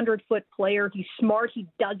 200-foot player. He's smart. He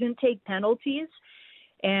doesn't take penalties,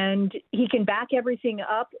 and he can back everything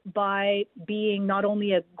up by being not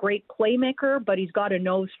only a great playmaker, but he's got a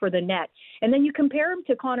nose for the net. And then you compare him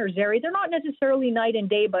to Connor Zary. They're not necessarily night and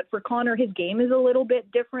day, but for Connor, his game is a little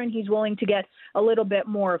bit different. He's willing to get a little bit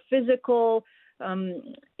more physical.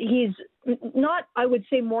 He's not, I would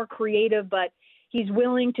say, more creative, but he's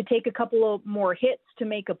willing to take a couple of more hits to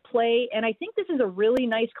make a play. And I think this is a really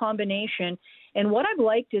nice combination. And what I've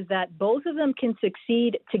liked is that both of them can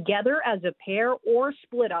succeed together as a pair or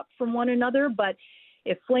split up from one another. But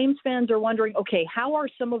if Flames fans are wondering, okay, how are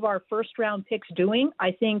some of our first round picks doing?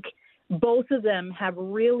 I think both of them have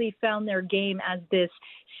really found their game as this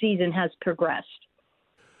season has progressed.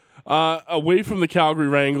 Away from the Calgary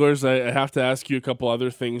Wranglers, I have to ask you a couple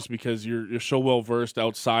other things because you're so well versed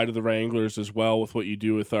outside of the Wranglers as well with what you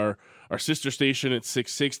do with our sister station at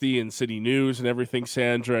 660 and City News and everything,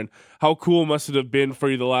 Sandra. And how cool must it have been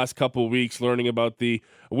for you the last couple of weeks learning about the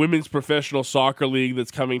Women's Professional Soccer League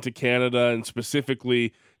that's coming to Canada and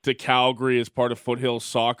specifically to Calgary as part of Foothills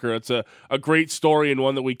Soccer. It's a great story and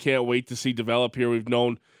one that we can't wait to see develop here. We've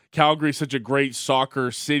known Calgary's such a great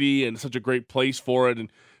soccer city and such a great place for it,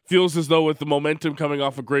 and feels as though with the momentum coming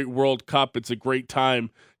off a great World Cup, it's a great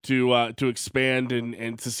time to expand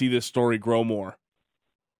and to see this story grow more.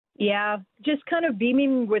 Yeah, just kind of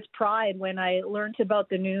beaming with pride when I learned about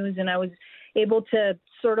the news, and I was able to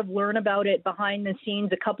sort of learn about it behind the scenes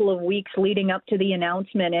a couple of weeks leading up to the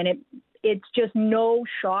announcement. And it's just no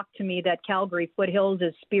shock to me that Calgary Foothills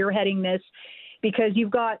is spearheading this, because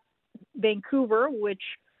you've got Vancouver, which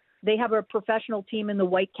they have a professional team in the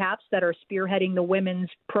Whitecaps that are spearheading the women's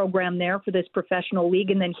program there for this professional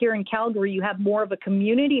league. And then here in Calgary, you have more of a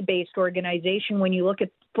community-based organization when you look at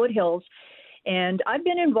Foothills. And I've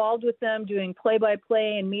been involved with them doing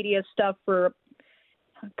play-by-play and media stuff for,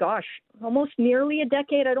 almost nearly a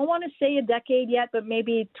decade. I don't want to say a decade yet, but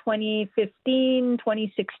maybe 2015,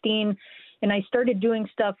 2016. And I started doing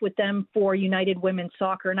stuff with them for United Women's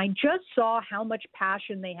Soccer. And I just saw how much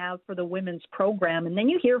passion they have for the women's program. And then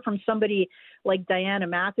you hear from somebody like Diana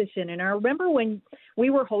Matheson. And I remember when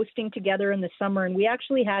we were hosting together in the summer, and we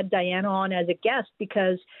actually had Diana on as a guest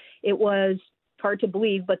because it was hard to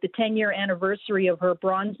believe, but the 10-year anniversary of her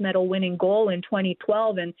bronze medal winning goal in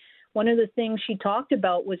 2012. And one of the things she talked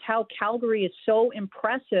about was how Calgary is so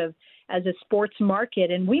impressive as a sports market.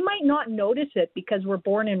 And we might not notice it because we're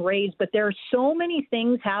born and raised, but there are so many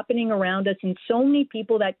things happening around us and so many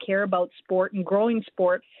people that care about sport and growing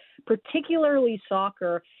sport, particularly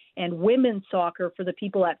soccer and women's soccer for the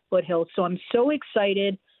people at Foothills. So I'm so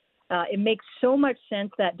excited. It makes so much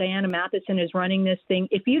sense that Diana Matheson is running this thing.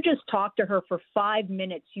 If you just talk to her for 5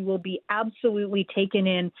 minutes, you will be absolutely taken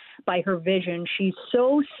in by her vision. She's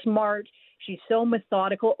so smart. She's so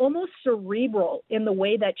methodical, almost cerebral in the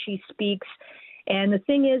way that she speaks. And the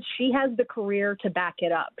thing is, she has the career to back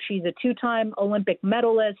it up. She's a 2-time Olympic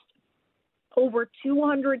medalist, over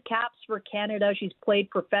 200 caps for Canada. She's played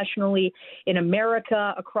professionally in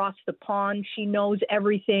America, across the pond. She knows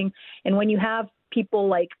everything. And when you have people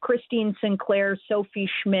like Christine Sinclair, Sophie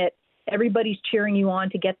Schmidt, everybody's cheering you on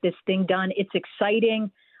to get this thing done. It's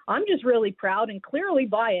exciting. I'm just really proud and clearly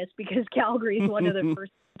biased because Calgary is one of the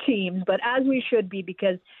first teams, but as we should be,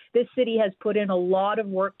 because this city has put in a lot of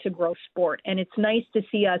work to grow sport, and it's nice to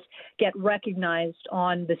see us get recognized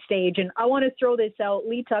on the stage. And I want to throw this out.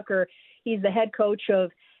 Lee Tucker, he's the head coach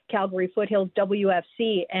of Calgary Foothills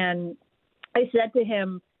WFC, and I said to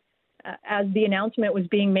him, as the announcement was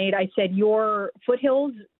being made, I said, your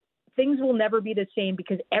Foothills, things will never be the same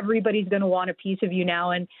because everybody's going to want a piece of you now.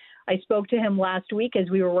 And I spoke to him last week as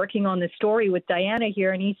we were working on the story with Diana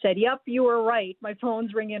here, and he said, yep, you were right. My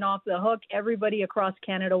phone's ringing off the hook. Everybody across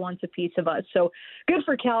Canada wants a piece of us. So good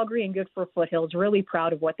for Calgary and good for Foothills. Really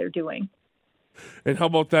proud of what they're doing. And how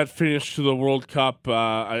about that finish to the World Cup?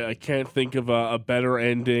 I can't think of a better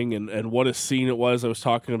ending, and what a scene it was. I was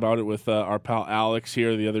talking about it with our pal Alex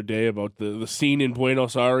here the other day about the scene in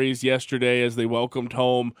Buenos Aires yesterday as they welcomed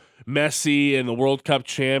home Messi and the World Cup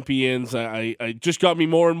champions. I just got me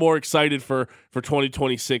more and more excited for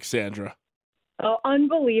 2026, Sandra. Oh,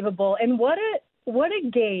 unbelievable. And what a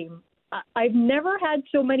game. I've never had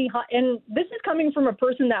so many and this is coming from a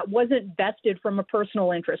person that wasn't vested from a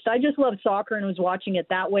personal interest. I just love soccer and was watching it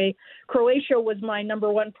that way. Croatia was my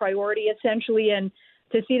number one priority, essentially, and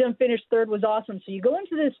to see them finish third was awesome. So you go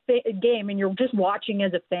into this game and you're just watching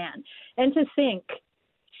as a fan. And to think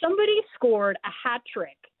somebody scored a hat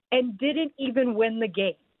trick and didn't even win the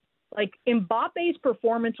game. Like, Mbappe's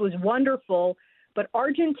performance was wonderful, but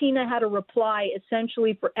Argentina had a reply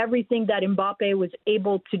essentially for everything that Mbappe was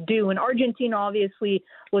able to do. And Argentina obviously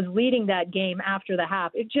was leading that game after the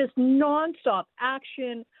half. It just nonstop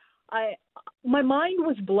action. My mind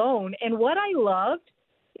was blown. And what I loved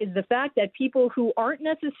is the fact that people who aren't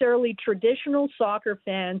necessarily traditional soccer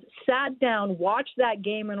fans sat down, watched that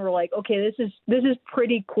game, and were like, okay, this is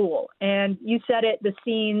pretty cool. And you said it, the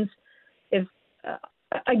scenes.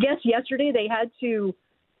 I guess yesterday they had to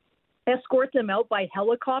escort them out by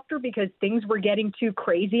helicopter because things were getting too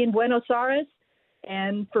crazy in Buenos Aires.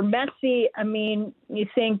 And for Messi, I mean, you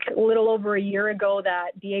think a little over a year ago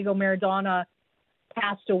that Diego Maradona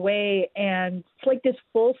passed away, and it's like this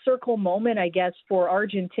full circle moment, I guess, for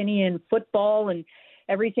Argentinian football and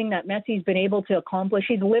everything that Messi's been able to accomplish.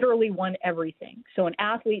 He's literally won everything. So an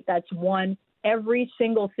athlete that's won every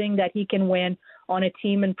single thing that he can win on a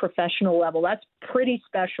team and professional level, that's pretty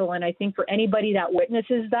special. And I think for anybody that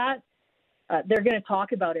witnesses that, they're going to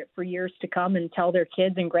talk about it for years to come and tell their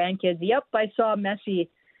kids and grandkids, yep, I saw Messi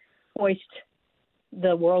hoist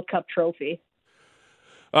the World Cup trophy.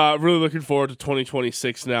 Really looking forward to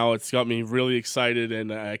 2026 now. It's got me really excited,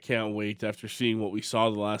 and I can't wait after seeing what we saw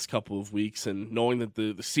the last couple of weeks and knowing that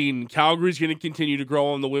the scene in Calgary is going to continue to grow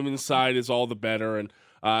on the women's side is all the better. And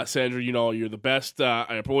Sandra, you're the best.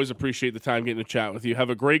 I always appreciate the time getting to chat with you. Have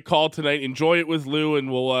a great call tonight. Enjoy it with Lou,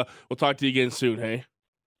 and we'll talk to you again soon, hey?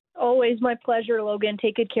 Always my pleasure, Logan.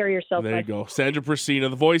 Take good care of yourself. There you go. Sandra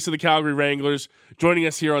Prusina, the voice of the Calgary Wranglers, joining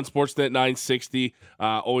us here on Sportsnet 960.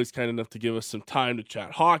 Always kind enough to give us some time to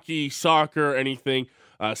chat hockey, soccer, anything.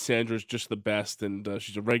 Sandra's just the best, and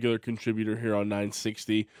she's a regular contributor here on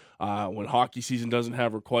 960 when hockey season doesn't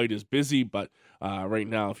have her quite as busy. But right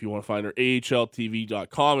now, if you want to find her,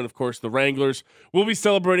 ahltv.com. And, of course, the Wranglers will be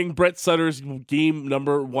celebrating Brett Sutter's game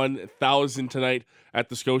number 1,000 tonight at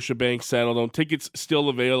the Scotiabank Saddledome. Tickets still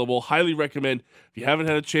available. Highly recommend, if you haven't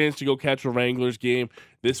had a chance to go catch a Wranglers game,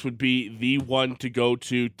 this would be the one to go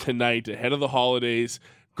to tonight ahead of the holidays.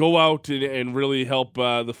 Go out and really help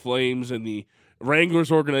the Flames and the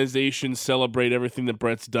Wranglers organization celebrate everything that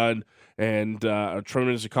Brett's done, and a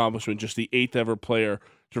tremendous accomplishment, just the 8th ever player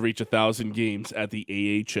to reach 1,000 games at the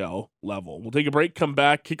AHL level. We'll take a break, come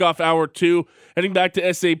back, kick off hour 2, heading back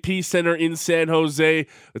to SAP Center in San Jose.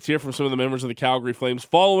 Let's hear from some of the members of the Calgary Flames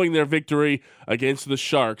following their victory against the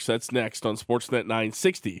Sharks. That's next on Sportsnet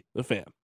 960, The Fan.